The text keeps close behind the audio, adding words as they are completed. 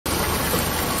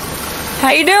How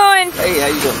you doing? Hey, how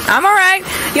you doing? I'm alright.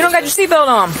 You don't got your seatbelt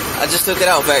on. I just took it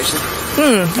off, actually.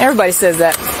 Everybody says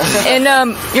that. And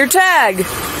your tag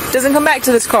doesn't come back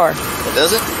to this car. It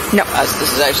doesn't? No.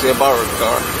 This is actually a borrowed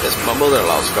car. It's my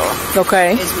mother-in-law's car.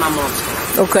 Okay. It's my mom's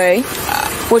car. Okay.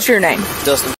 What's your name?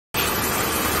 Dustin.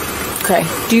 Okay.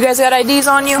 Do you guys got IDs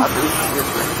on you? I do. Yes,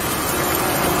 ma'am.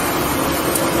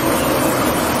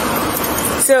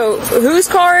 So, whose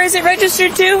car is it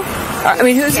registered to? I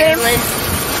mean, whose name?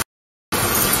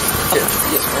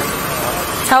 Yes, ma'am.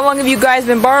 How long have you guys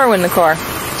been borrowing the car?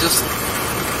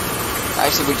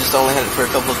 Actually, we just only had it for a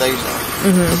couple of days now.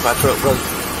 Because my truck broke. I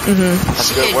had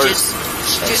to go to work.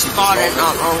 She just bought it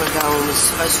not long ago and was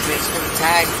supposed to be going to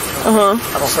tag. I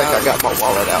don't think I got my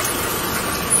wallet out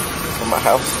from my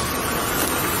house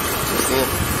just then.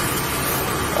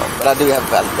 But I do have a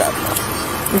valid driving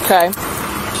license. Okay.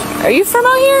 Are you from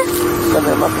out here? I'm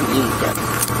from Union County.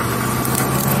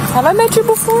 Have I met you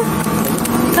before?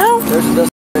 No? There's a Dustin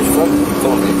from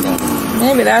Columbia County.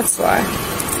 Maybe that's why.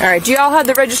 Alright, do y'all have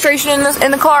the registration in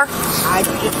the car? No,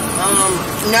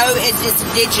 it's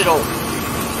digital.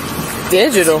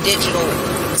 Digital?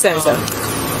 It's digital.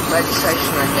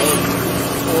 Registration, I think.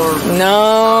 Or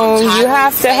no, you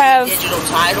have to have digital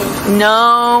title.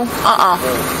 No,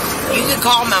 You can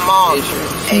call my mom.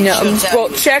 No, well,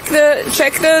 check the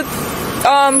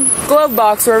glove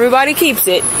box where everybody keeps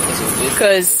it,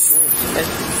 because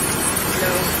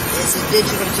it's a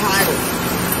digital title.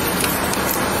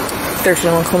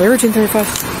 1301 Columbia, routine 35. My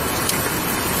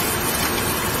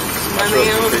truck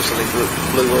officially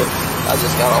blew up. I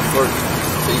just got off work.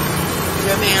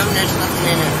 No, ma'am, there's nothing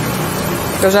in it.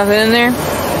 There's nothing in there?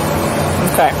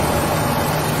 Okay.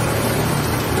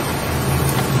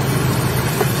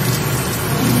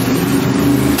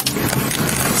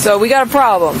 So we got a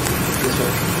problem.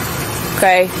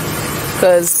 Okay?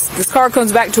 Because this car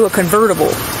comes back to a convertible.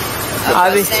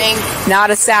 A Mustang? Not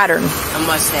a Saturn. A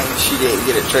Mustang. She didn't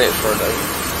get it transferred over.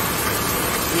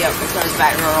 Yep, it comes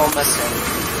back to her old Mustang.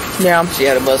 Yeah. She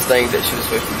had a Mustang that she was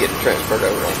supposed to get it transferred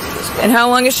over onto this car. And how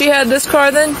long has she had this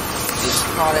car then? Just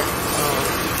bought it a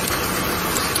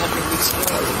couple of weeks ago.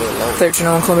 That was a bit long.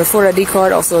 1301 Columbia, Ford ID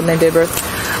card, also name, date of birth.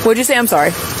 What'd you say? I'm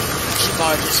sorry. She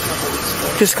bought it just a couple of weeks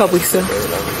ago. Just a couple weeks ago.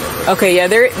 Okay, yeah,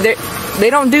 they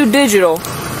don't do digital.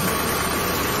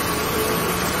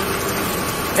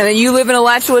 And then you live in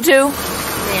Alachua too?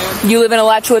 Yeah. You live in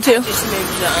Alachua too? I just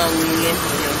moved to Union.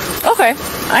 Okay,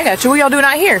 I got you. What y'all doing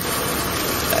out here?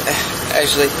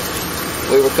 Actually,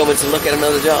 we were coming to look at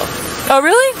another job. Oh,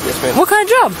 really? Yes, ma'am. What kind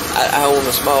of job? I own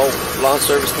a small lawn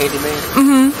service handyman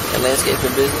and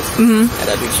landscaping business, and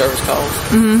I do service calls.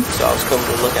 So I was coming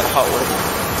to look at a hot one.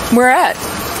 Where at?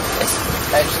 It's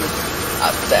actually,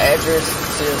 the address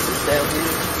says it's down here,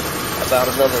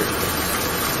 about another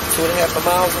 2.5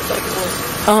 miles, I think it was.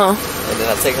 And then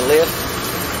I take a left,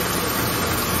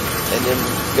 and then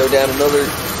go down another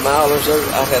mile or so.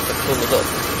 I'd have to pull it up.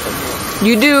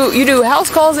 You do house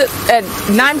calls at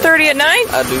 9:30 at night?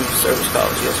 I do service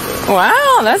calls, yes, ma'am.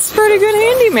 Wow, that's pretty good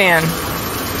handyman.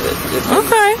 It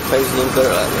Okay. pays a little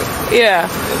better out there. Yeah.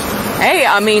 Hey,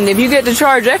 I mean, if you get to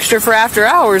charge extra for after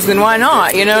hours, then why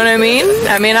not? You know what I mean?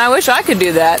 I mean, I wish I could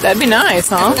do that. That'd be nice,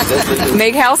 huh?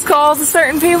 Make house calls to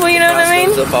certain people, you know what I mean?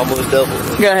 Goes up almost double.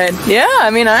 Go ahead. Yeah, I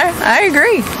mean, I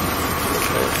agree.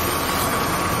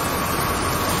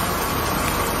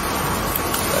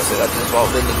 I just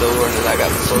walked in the door and then I got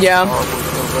the social Yeah. car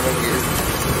over here.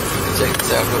 Check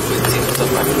this out real quick. See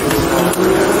something I can do.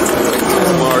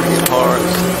 Tomorrow to get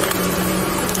parts.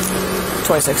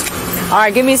 26.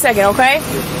 Alright, give me a second, okay?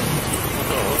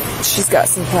 She's got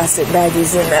some plastic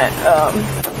baggies in that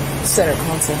center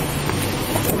console.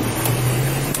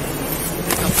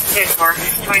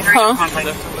 Huh?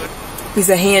 He's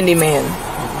a handyman.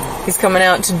 He's coming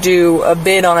out to do a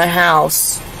bid on a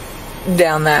house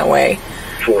down that way.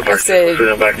 I said,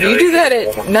 you do that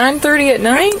at 9:30 at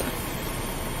night?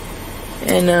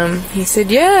 And he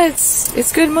said, yeah,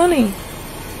 it's good money.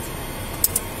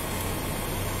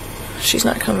 She's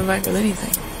not coming back with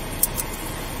anything.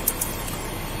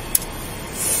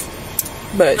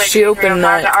 But she opened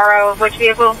that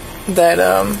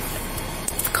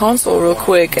console real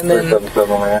quick, and then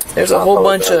there's a whole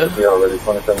bunch of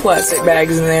plastic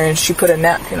bags in there, and she put a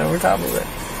napkin over top of it.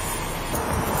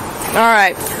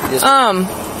 Alright.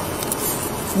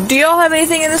 Do y'all have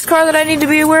anything in this car that I need to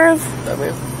be aware of?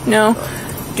 No?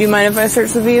 Do you mind if I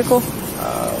search the vehicle? I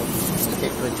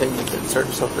can't really tell you that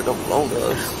certain stuff that don't belong to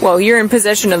us. Well, you're in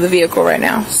possession of the vehicle right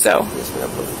now, so. Yes, ma'am,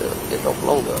 but it don't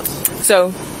belong to us.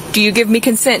 So, do you give me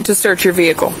consent to search your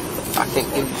vehicle? I can't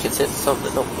give you consent to something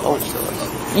that don't belong to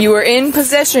us. You are in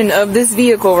possession of this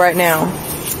vehicle right now.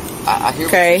 I I hear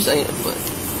what you're saying, but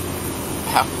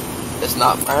how? It's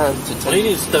not mine to tell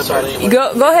you. Step out anyway.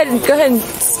 Go ahead and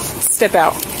step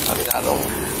out. I mean, I don't.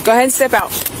 Go ahead and step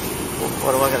out.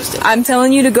 What am I gonna step? I'm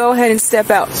telling you to go ahead and step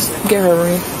out. Get her,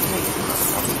 Rooney.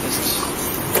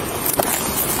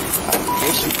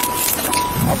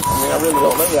 I mean, I really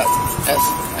don't know that.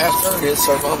 Ask her his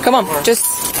survival. Come on, just.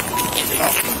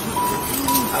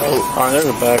 Oh, there's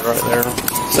a bag right there.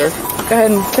 Sir? Go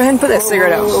ahead and put that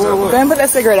cigarette out. Go ahead and put that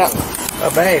cigarette out. A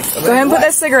bag. Go ahead and put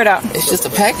that cigarette out. It's just a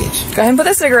package. Go ahead and put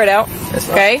that cigarette out.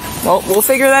 Okay? Well, we'll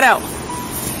figure that out.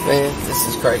 Man, this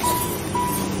is crazy.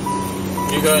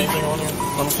 You got anything on here?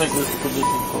 I'm gonna take this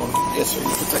position for you. Yes, sir.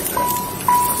 You can take that.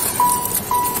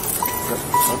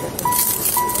 Okay.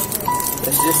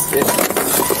 It's just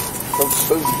some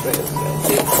food bags.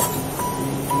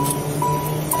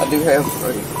 I do have a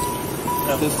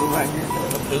pistol right here.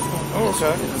 A pistol? Oh,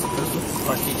 okay. It's a pistol.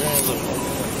 I keep your hands up.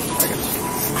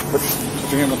 Put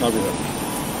your hand on top of your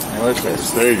head.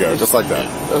 There you go, just like that.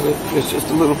 Okay. It's just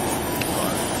a little.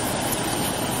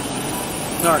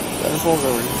 Alright, this one's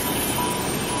over here.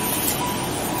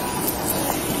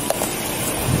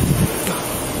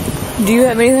 Do you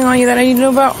have anything on you that I need to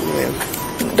know about? Yeah.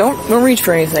 Don't reach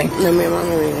for anything. No, ma'am, I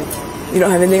don't have anything. You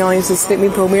don't have anything on you to stick me,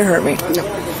 poke me, or hurt me? No.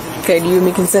 Okay, do you give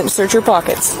me consent to search your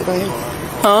pockets? Go ahead.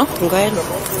 Huh? Go ahead.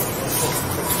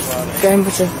 Go ahead and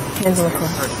put your hands on the car.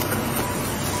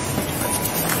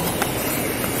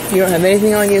 You don't have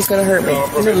anything on you that's going to hurt me? No,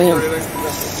 ma'am.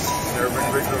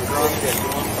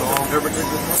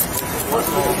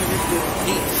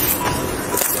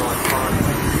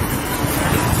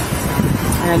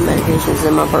 I had medications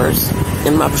in my purse,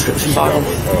 in my prescription bottle.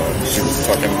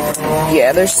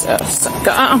 Yeah, there's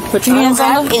put your hands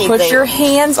on the, put your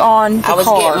hands on the car. I was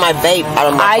getting my vape out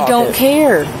of my pocket. I don't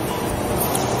care.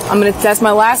 That's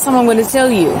my last time I'm gonna tell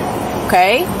you.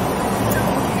 Okay?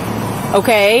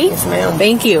 Okay? Yes, ma'am.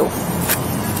 Thank you.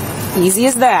 Easy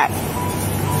as that.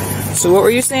 So what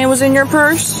were you saying was in your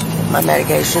purse? My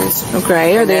medications.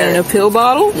 Okay, are they in a pill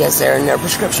bottle? Yes, they're in their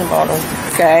prescription bottle.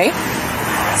 Okay.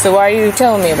 So why are you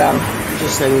telling me about them?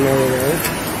 Just so you know they're there.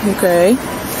 Okay.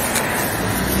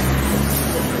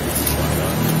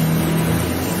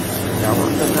 Y'all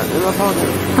want to put that in my pocket?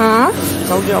 Huh?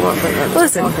 Told you I want to put that in my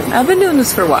Listen, pocket. I've been doing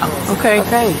this for a while, okay?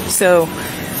 Okay. So,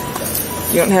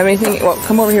 you don't have anything? Well,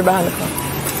 come over here behind the car.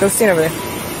 Go stand over there.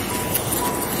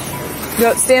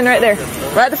 Go, stand right there.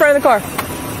 Right at the front of the car.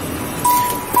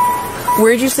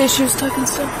 Where'd you say she was tucking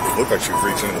stuff? It looked like she was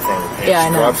reaching in the front of her pants. Yeah, I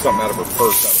know. She grabbed something out of her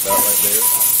purse out of that right there.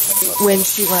 When I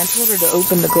told her to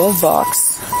open the glove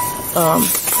box,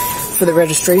 for the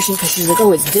registration, because she's like,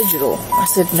 oh, it's digital. I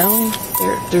said, no,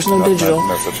 there's no digital.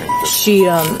 No such thing.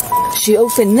 She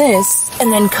opened this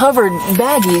and then covered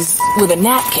baggies with a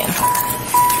napkin.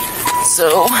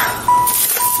 So,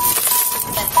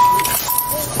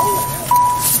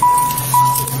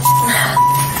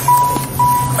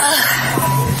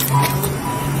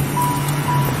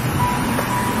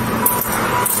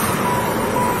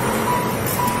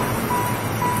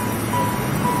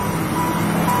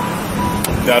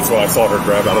 That's what I saw her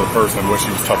grab out of the purse and when she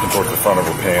was tucking towards the front of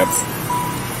her pants.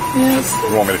 yes.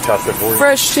 You want me to test it for you?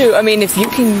 Fresh too. I mean, if you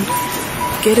can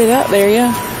get it out there,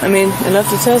 yeah. I mean, enough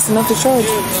to test, enough to charge.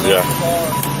 Yeah.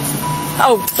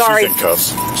 Oh, sorry. She's in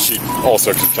cuffs. She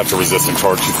also can catch a resisting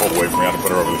charge. She pulled away from me. I had to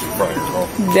put her over the front of your car.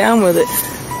 Down with it.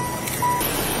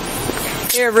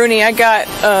 Here, Rooney, I got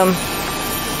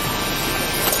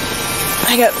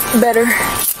better.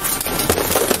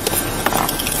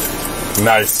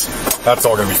 Nice. That's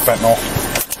all going to be fentanyl.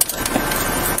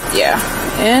 Yeah.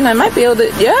 And I might be able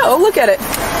to, yeah, oh, look at it.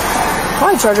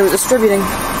 Probably charge her with distributing.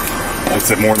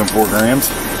 Is it more than 4 grams?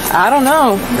 I don't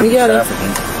know. We gotta.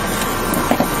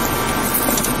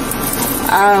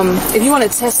 If you want to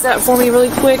test that for me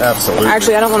really quick. Absolutely.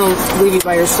 Actually, I don't want to leave you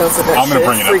by yourself with that. I'm going to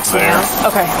bring it up freaks me there. out.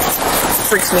 Okay.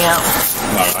 Freaks me out.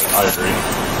 No, I agree.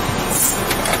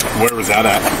 Where was that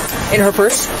at? In her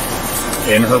purse.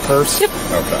 In her purse? Yep.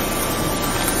 Okay.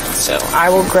 So I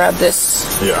will grab this.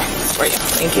 Yeah. Right.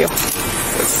 Thank you.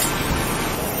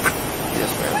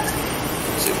 Yes, ma'am.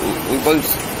 See, we both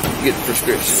get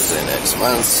prescriptions in it.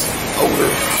 Mine's older.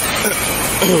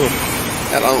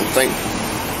 And I don't think.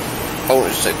 Hold on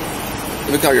a second.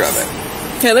 Let me call you right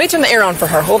back. Here, let me turn the air on for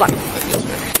her. Hold on. Yes,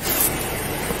 ma'am.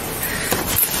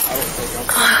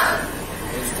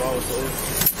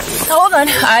 Hold on.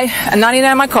 I'm not even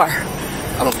out of my car.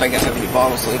 I don't think I have any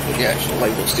bottles left, but the actual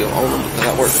label's still on them because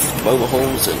I work at mobile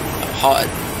homes and hot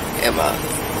and my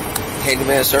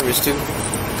handyman service too.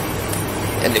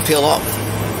 And they peel off.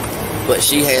 But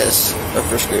she has her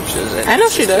prescriptions. And I know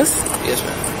she does. Yes,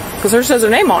 ma'am. Because hers says her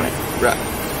name on it. Right.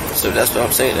 So that's what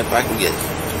I'm saying. If I can get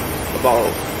a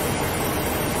bottle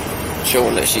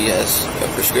showing that she has a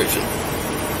prescription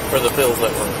For the pills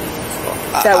that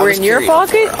were... were in your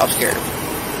pocket? I was scared.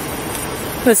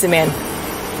 Listen, man.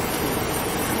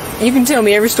 You can tell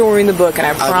me every story in the book, and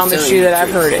I promise you that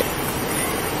I've heard it.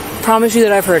 Promise you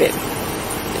that I've heard it.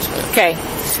 Yes, ma'am. Okay.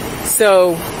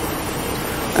 So,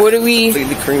 what do we...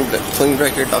 Completely clean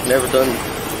record. I've never done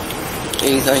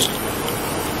anything.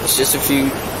 It's just a few...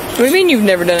 What do you mean you've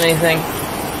never done anything?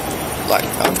 Like,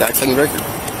 I've got a clean record.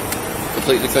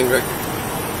 Completely clean record.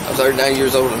 I was 39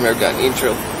 years old. I've never gotten in any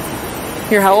trouble.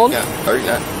 You're how old? Yeah,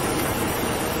 39.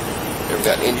 Never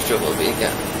gotten in any trouble of any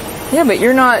kind. Yeah, but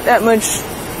you're not that much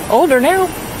older now.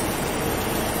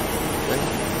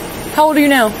 How old are you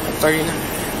now? I'm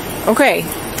 39. Okay.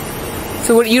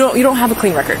 So what? You don't have a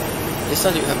clean record. Yes,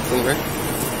 I do have a clean record.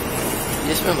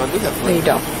 Yes, ma'am, I do have a clean record. No, you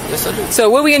don't. Yes, I do. So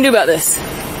what are we gonna do about this?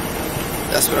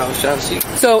 That's what I was trying to see.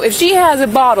 So if she has a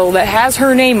bottle that has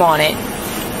her name on it,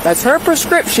 that's her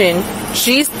prescription.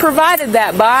 She's provided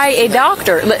that by a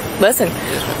doctor. Listen,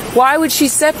 why would she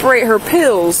separate her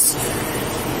pills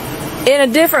in a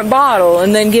different bottle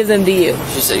and then give them to you?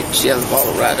 She said she has a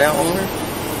bottle right now on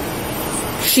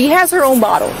her? She has her own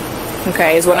bottle,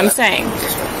 okay, is what I'm saying.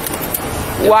 Yes,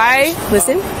 ma'am. Why,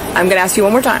 listen, I'm going to ask you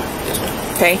one more time, Yes,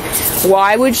 ma'am. okay?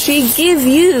 Why would she give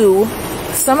you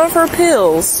some of her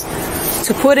pills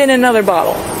to put in another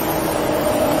bottle?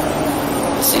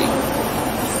 See,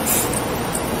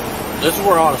 This is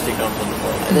where honesty comes into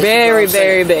play. Very,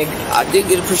 very big. I did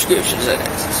get a prescription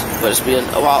Xanax, but it's been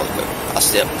a while ago. I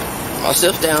stepped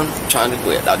myself down trying to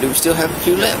quit. I do still have a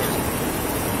few left.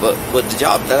 But with the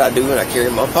job that I do and I carry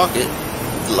in my pocket,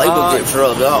 the label gets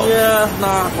rubbed off. Yeah,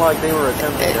 not like they were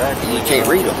attempting to actually you can't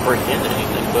read them. break into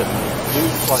anything, but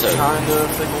dude's like trying to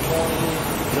signal for you,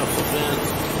 jumps the fence,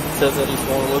 says that he's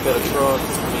going to look at a truck.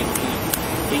 I mean,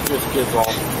 he just gives off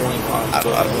 25. I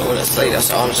don't know what to say. That's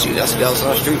honest you. That's the guys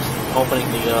on the street. Opening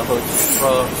the hoods of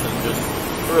trucks and just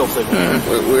real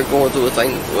signal. We're going through a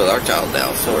thing with our child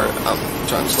now, so I'm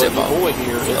trying to step off. Boy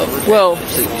here is Well,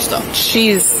 completely stop.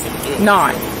 she's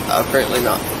not. Apparently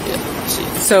not. Yeah. See,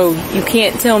 So you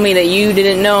can't tell me that you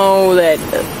didn't know that.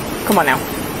 Come on now.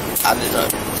 I did not.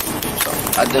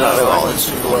 I did not know all this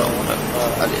was going on.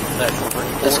 I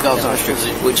didn't. This girl's on the street.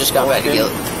 We just got back together.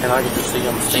 And I could just see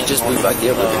him. She just moved back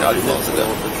in with me not even months ago.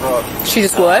 She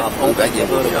just what? Moved back in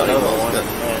with me not even months ago.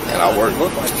 And I worked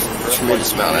a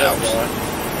tremendous amount of hours.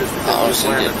 I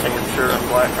honestly did. Tan shirt,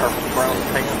 black or brown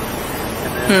pants,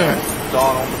 and then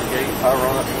Dawn on the gate. I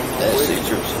run up to him. That's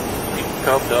seizures. He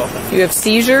cuffed up. And You have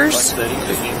seizures? like I said, he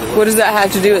just needs to What does that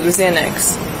have to do with the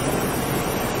Xanax?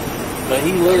 But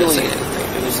he literally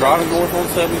was driving north on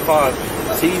 75.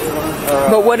 Sees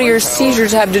But what do your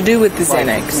seizures have to do with the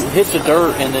Xanax? Hits the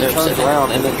dirt and then turns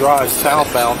around and then drives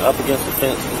southbound up against the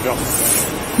fence and jumps.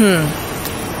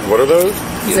 What are those?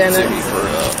 Xanax.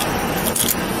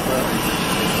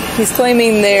 He's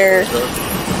claiming they're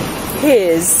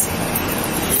his,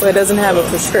 but doesn't have a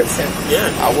prescription.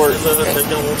 Yeah, I work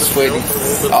sweaty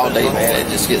all day, man. It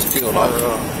just gets peeled off.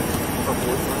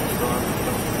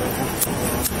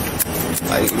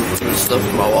 I even stuff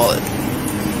in my wallet.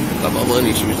 Like my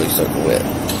money's usually soaking wet.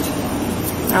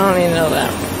 I don't even know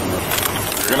that.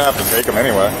 You're gonna have to take them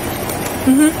anyway.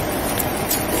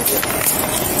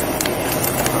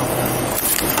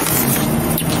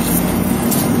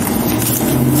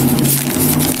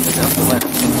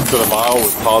 So the vial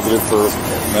was positive for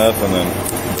meth, and then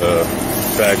the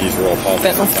baggies were all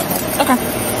positive. Fentanyl. Okay.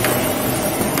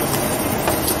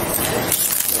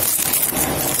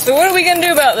 So what are we gonna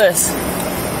do about this?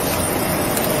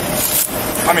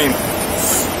 I mean,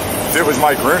 if it was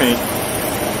Mike Rooney,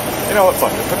 you know what?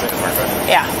 Fuck it. Put it in my bag.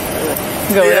 Yeah.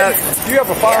 Go with it. Do you have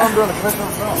a firearm during the commission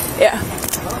of trial? Yeah.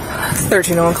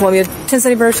 1301 Columbia,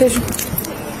 1070 Borough Station.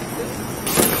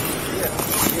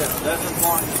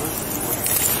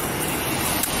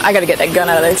 I gotta get that gun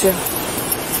out of there too.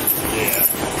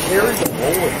 Here is a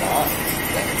roll of not.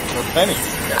 Penny.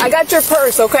 I got your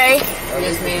purse, okay?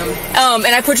 Yes, ma'am.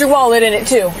 And I put your wallet in it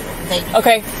too. Thank you.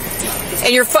 Okay.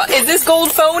 And your is this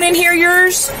gold phone in here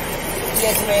yours?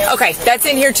 Yes, ma'am. Okay, that's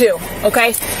in here too.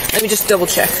 Okay. Let me just double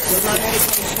check.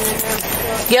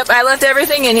 Yep, I left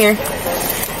everything in here.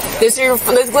 This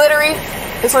glittery.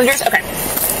 This one's yours. Okay.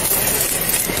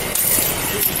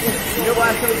 You know why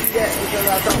I told you that? Because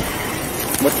I thought.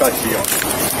 What side is she on?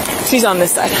 She's on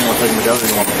this side. You want to take them together, or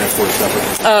you want to transport it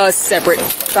separate? Separate.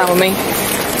 Fine with me.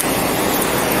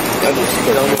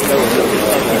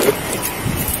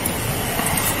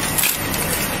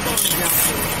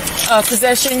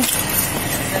 Possession,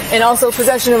 and also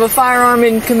possession of a firearm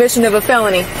and commission of a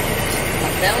felony.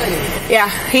 telling you. Yeah,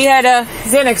 he had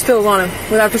Xanax pills on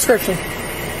him without prescription.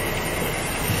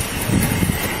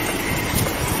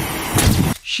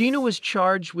 Sheena was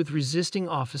charged with resisting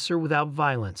officer without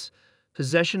violence,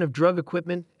 possession of drug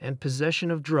equipment, and possession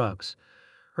of drugs.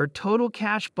 Her total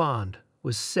cash bond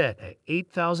was set at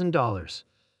 $8,000.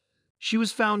 She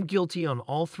was found guilty on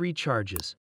all 3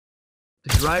 charges.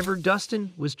 The driver,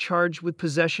 Dustin, was charged with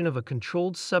possession of a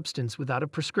controlled substance without a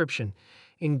prescription,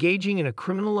 engaging in a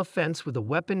criminal offense with a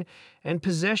weapon, and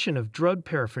possession of drug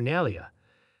paraphernalia.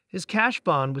 His cash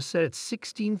bond was set at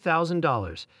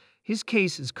 $16,000. His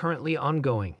case is currently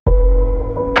ongoing.